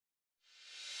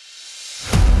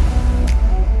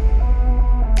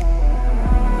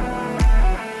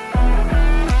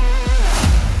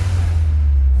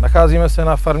Nacházíme se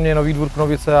na farmě Nový Dvůr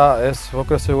Knovice AS v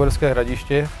okrese Uherské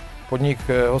Hradiště. Podnik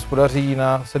hospodaří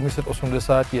na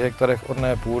 780 hektarech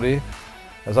orné půdy.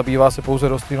 Zabývá se pouze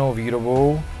rostlinnou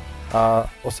výrobou a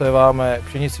oséváme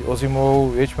pšenici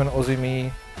ozimou, ječmen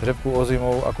ozimý, řepku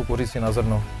ozimou a kukuřici na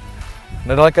zrno. V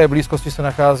nedaleké blízkosti se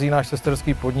nachází náš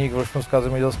sesterský podnik Vlčnovská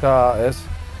zemědělská AS,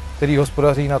 který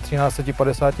hospodaří na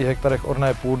 1350 hektarech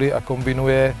orné půdy a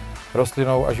kombinuje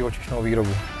rostlinnou a živočišnou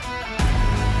výrobu.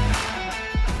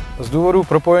 Z důvodu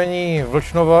propojení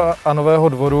Vlčnova a Nového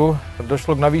Dvoru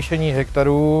došlo k navýšení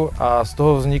hektarů a z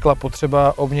toho vznikla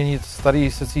potřeba obměnit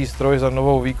starý secí stroj za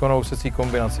novou výkonnou secí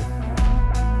kombinaci.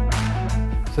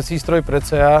 Secí stroj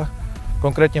Precea,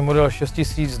 konkrétně model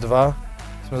 6002,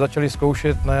 jsme začali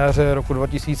zkoušet na jaře roku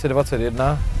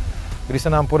 2021, kdy se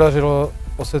nám podařilo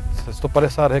oset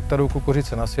 150 hektarů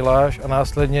kukuřice na siláž a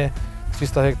následně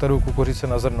 300 hektarů kukuřice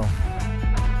na zrno.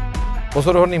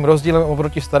 Pozoruhodným rozdílem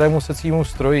oproti starému secímu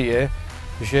stroji je,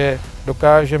 že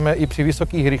dokážeme i při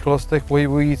vysokých rychlostech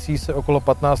pohybující se okolo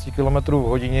 15 km v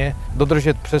hodině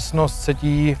dodržet přesnost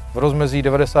setí v rozmezí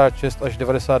 96 až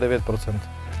 99 %.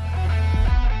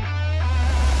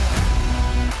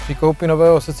 Při koupi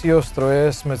nového secího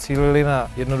stroje jsme cílili na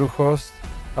jednoduchost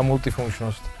a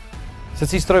multifunkčnost.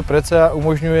 Secí stroj Precea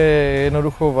umožňuje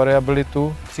jednoduchou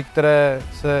variabilitu, při které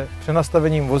se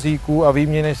přenastavením vozíků a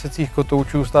výměny secích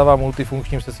kotoučů stává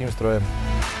multifunkčním secím strojem.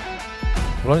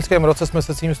 V loňském roce jsme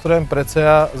secím strojem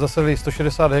Precea zaseli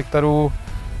 160 hektarů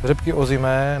řepky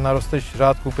ozimé na rozteč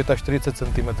řádku 45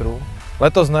 cm.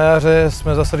 Letos na jaře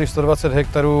jsme zaseli 120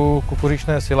 hektarů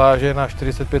kukuřičné siláže na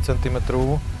 45 cm.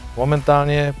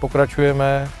 Momentálně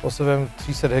pokračujeme osevem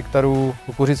 300 hektarů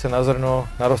kukuřice na zrno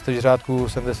na rozteč řádku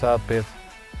 75.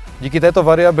 Díky této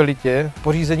variabilitě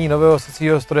pořízení nového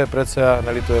secího stroje Precea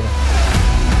nelitujeme.